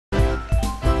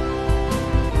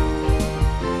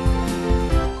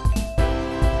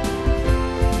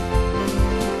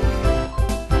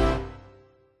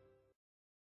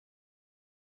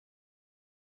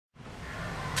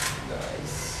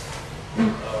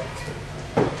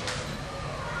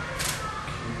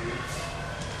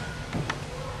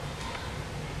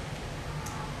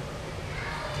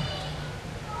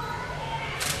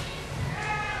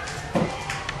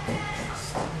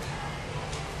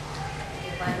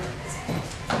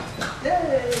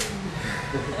Yay!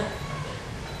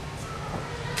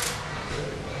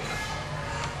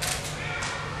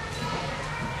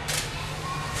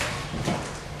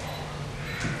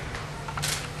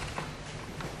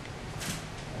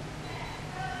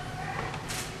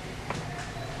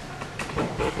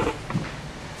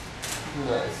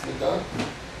 Nicely done.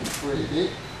 Pretty.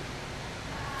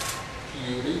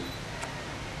 Beauty.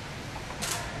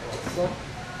 Awesome.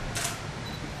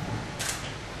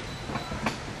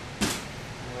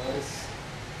 Nice.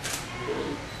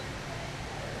 Great.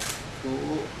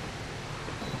 Cool.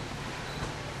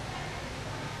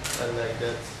 I like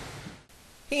that.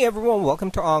 Hey everyone,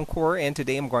 welcome to Encore, and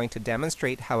today I'm going to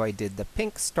demonstrate how I did the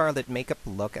pink starlit makeup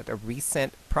look at a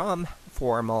recent prom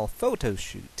formal photo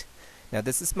shoot. Now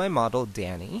this is my model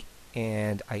Dani,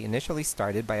 and I initially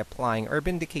started by applying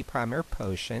Urban Decay Primer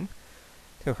Potion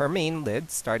to her main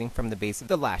lid, starting from the base of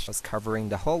the lashes, covering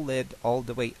the whole lid all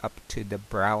the way up to the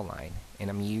brow line. And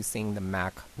I'm using the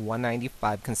MAC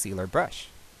 195 concealer brush.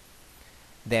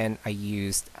 Then I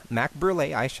used MAC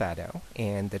Brulee eyeshadow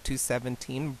and the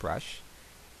 217 brush,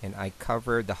 and I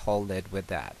covered the whole lid with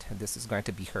that. This is going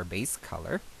to be her base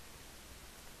color.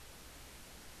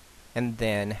 And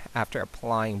then after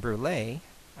applying Brulee,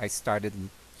 I started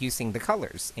using the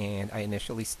colors, and I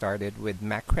initially started with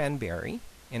MAC Cranberry,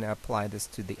 and I applied this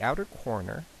to the outer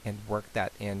corner and work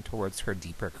that in towards her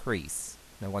deeper crease.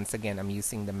 Now once again, I'm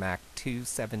using the MAC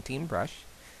 217 brush,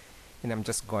 and I'm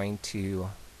just going to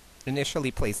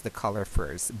initially place the color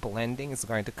first. Blending is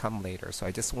going to come later, so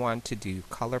I just want to do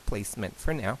color placement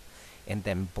for now and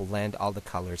then blend all the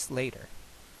colors later.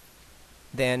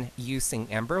 Then using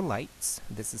Amber Lights,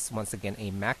 this is once again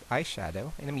a MAC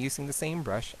eyeshadow, and I'm using the same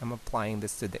brush. I'm applying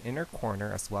this to the inner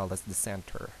corner as well as the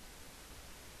center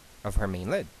of her main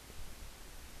lid.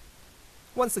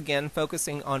 Once again,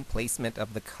 focusing on placement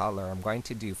of the color, I'm going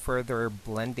to do further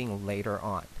blending later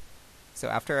on. So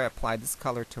after I apply this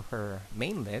color to her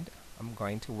main lid, I'm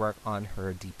going to work on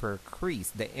her deeper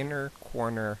crease, the inner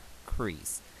corner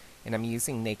crease. And I'm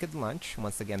using Naked Lunch.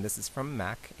 Once again, this is from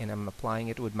MAC, and I'm applying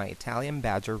it with my Italian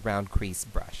Badger round crease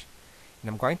brush. And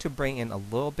I'm going to bring in a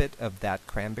little bit of that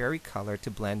cranberry color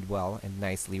to blend well and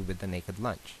nicely with the Naked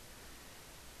Lunch.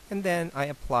 And then I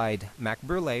applied MAC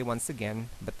Brulee once again,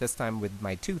 but this time with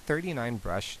my 239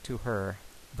 brush to her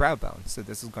brow bone. So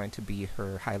this is going to be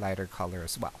her highlighter color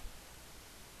as well.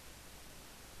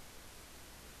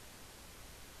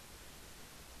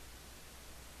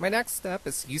 My next step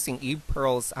is using Eve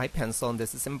Pearl's eye pencil, and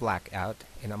this is in Blackout,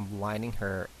 and I'm lining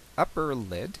her upper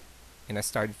lid, and I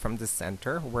started from the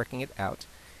center, working it out,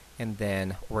 and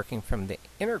then working from the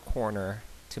inner corner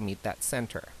to meet that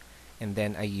center. And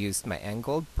then I used my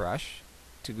angled brush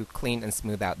to clean and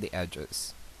smooth out the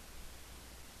edges.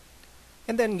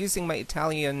 And then using my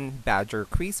Italian Badger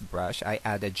crease brush, I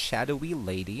added Shadowy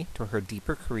Lady to her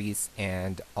deeper crease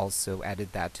and also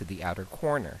added that to the outer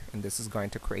corner. And this is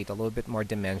going to create a little bit more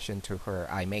dimension to her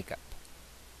eye makeup.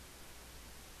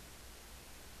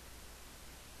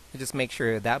 Just make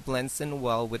sure that blends in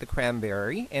well with the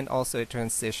cranberry, and also it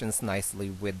transitions nicely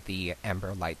with the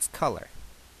Amber Lights color.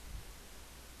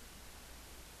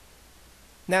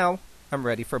 Now I'm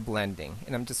ready for blending,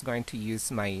 and I'm just going to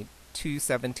use my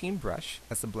 217 brush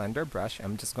as a blender brush.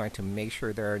 I'm just going to make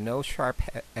sure there are no sharp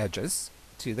edges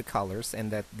to the colors,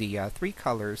 and that the three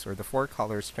colors or the four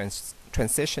colors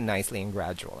transition nicely and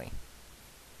gradually.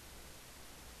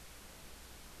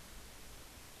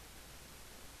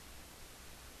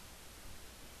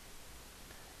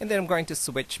 And then I'm going to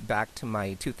switch back to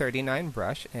my 239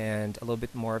 brush and a little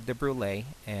bit more of the Brulee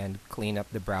and clean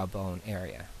up the brow bone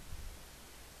area.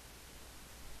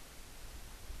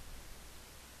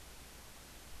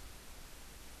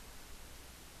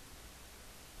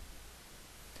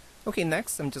 Okay,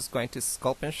 next I'm just going to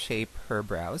sculpt and shape her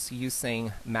brows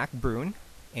using MAC Brune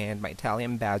and my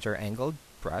Italian Badger angled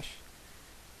brush.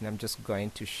 And I'm just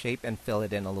going to shape and fill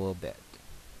it in a little bit.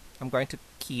 I'm going to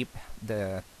keep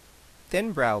the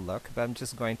thin brow look, but I'm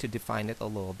just going to define it a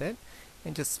little bit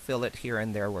and just fill it here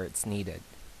and there where it's needed.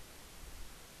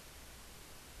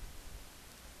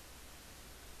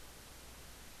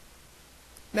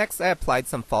 Next, I applied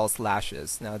some false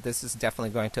lashes. Now this is definitely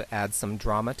going to add some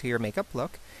drama to your makeup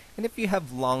look, and if you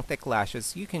have long thick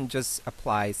lashes, you can just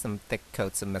apply some thick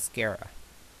coats of mascara.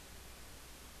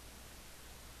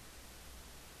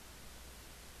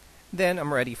 Then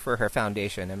I'm ready for her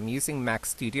foundation. I'm using MAC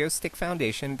Studio Stick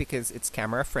Foundation because it's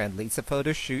camera friendly. It's a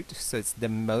photo shoot, so it's the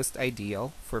most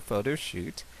ideal for photo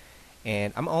shoot.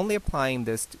 And I'm only applying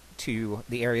this to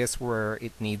the areas where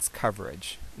it needs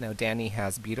coverage. Now Dani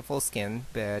has beautiful skin,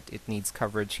 but it needs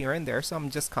coverage here and there, so I'm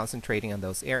just concentrating on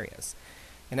those areas.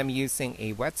 And I'm using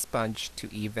a wet sponge to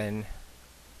even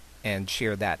and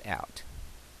shear that out.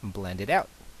 Blend it out.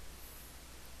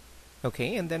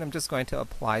 Okay, and then I'm just going to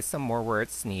apply some more where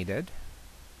it's needed.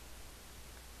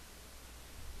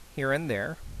 Here and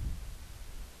there.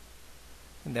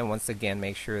 And then once again,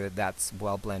 make sure that that's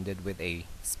well blended with a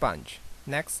sponge.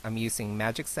 Next, I'm using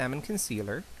Magic Salmon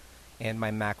Concealer and my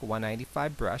MAC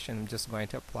 195 brush, and I'm just going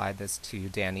to apply this to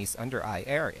Dani's under eye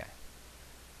area.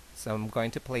 So I'm going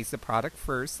to place the product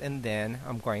first, and then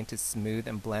I'm going to smooth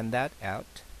and blend that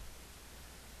out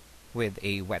with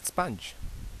a wet sponge.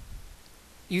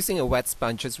 Using a wet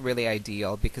sponge is really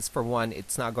ideal because, for one,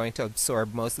 it's not going to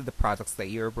absorb most of the products that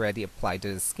you already applied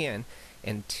to the skin,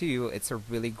 and two, it's a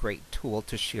really great tool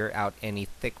to shear out any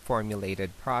thick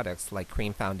formulated products like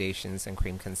cream foundations and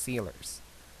cream concealers.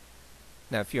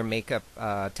 Now if your makeup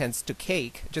tends to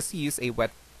cake, just use a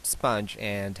wet sponge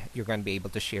and you're going to be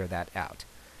able to shear that out.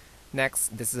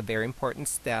 Next, this is a very important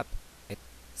step,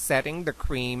 setting the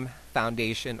cream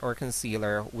foundation or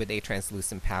concealer with a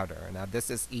translucent powder. Now this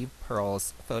is Eve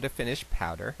Pearl's Photo Finish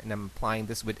Powder, and I'm applying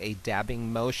this with a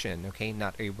dabbing motion, okay,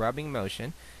 not a rubbing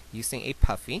motion, using a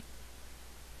puffy,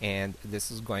 and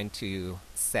this is going to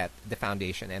set the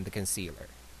foundation and the concealer.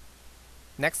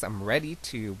 Next, I'm ready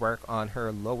to work on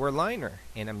her lower liner,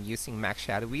 and I'm using MAC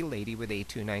Shadowy Lady with a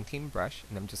 219 brush,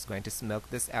 and I'm just going to smoke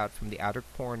this out from the outer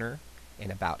corner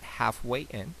and about halfway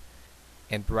in.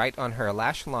 And right on her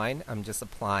lash line, I'm just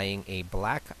applying a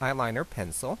black eyeliner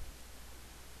pencil.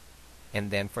 And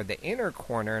then for the inner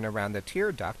corner and around the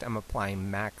tear duct, I'm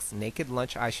applying MAC's Naked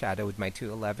Lunch eyeshadow with my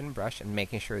 211 brush and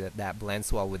making sure that that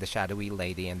blends well with the Shadowy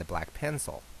Lady and the black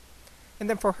pencil. And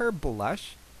then for her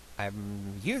blush,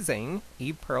 I'm using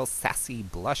Eve Pearl's Sassy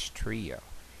Blush Trio.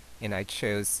 And I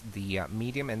chose the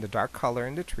medium and the dark color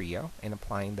in the trio and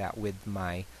applying that with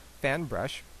my fan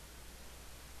brush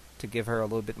to give her a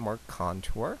little bit more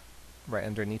contour right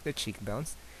underneath the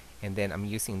cheekbones. And then I'm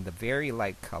using the very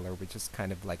light color, which is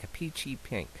kind of like a peachy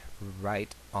pink,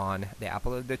 right on the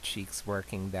apple of the cheeks,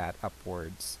 working that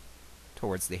upwards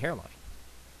towards the hairline.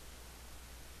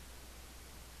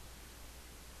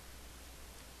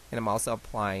 And I'm also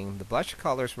applying the blush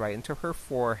colors right into her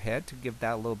forehead to give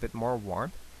that a little bit more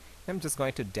warmth. And I'm just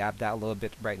going to dab that a little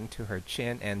bit right into her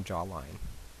chin and jawline.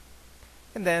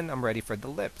 And then I'm ready for the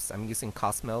lips. I'm using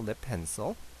Cosmo Lip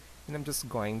Pencil. And I'm just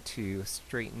going to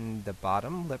straighten the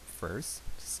bottom lip first.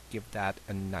 Just give that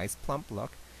a nice plump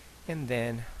look. And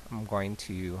then I'm going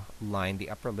to line the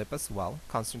upper lip as well,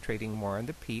 concentrating more on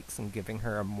the peaks and giving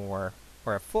her a more,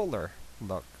 or a fuller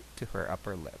look to her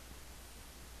upper lip.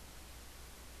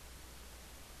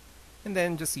 And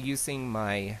then just using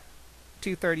my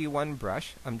 231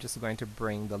 brush, I'm just going to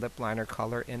bring the lip liner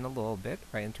color in a little bit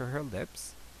right into her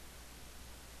lips.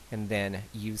 And then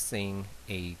using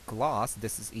a gloss,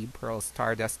 this is Eve Pearl's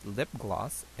Stardust Lip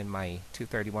Gloss, and my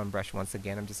 231 brush once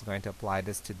again, I'm just going to apply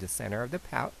this to the center of the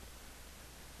pout.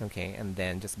 Okay, and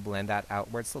then just blend that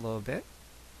outwards a little bit.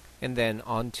 And then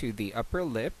onto the upper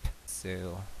lip,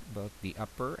 so both the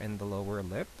upper and the lower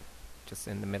lip, just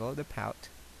in the middle of the pout.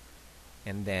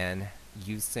 And then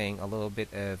using a little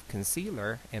bit of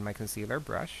concealer in my concealer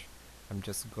brush, I'm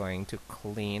just going to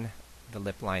clean the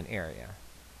lip line area.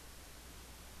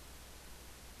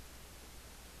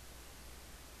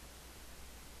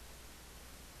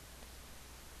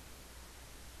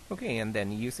 Okay, and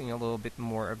then using a little bit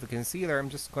more of the concealer, I'm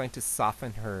just going to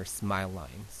soften her smile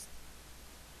lines.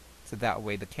 So that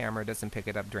way the camera doesn't pick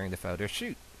it up during the photo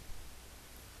shoot.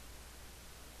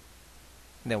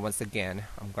 And then once again,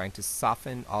 I'm going to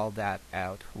soften all that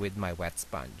out with my wet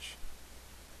sponge.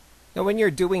 Now when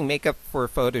you're doing makeup for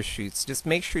photo shoots, just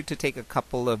make sure to take a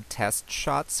couple of test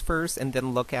shots first and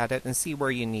then look at it and see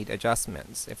where you need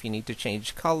adjustments. If you need to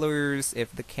change colors,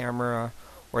 if the camera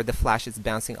or the flash is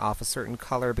bouncing off a certain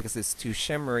color because it's too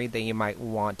shimmery, then you might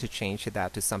want to change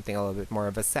that to something a little bit more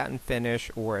of a satin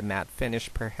finish or a matte finish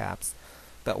perhaps.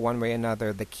 But one way or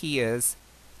another, the key is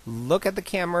look at the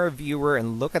camera viewer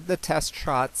and look at the test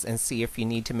shots and see if you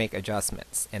need to make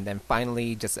adjustments. And then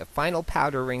finally, just a final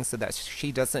powdering so that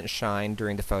she doesn't shine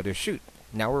during the photo shoot.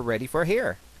 Now we're ready for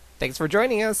hair. Thanks for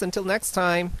joining us. Until next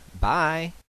time,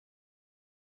 bye!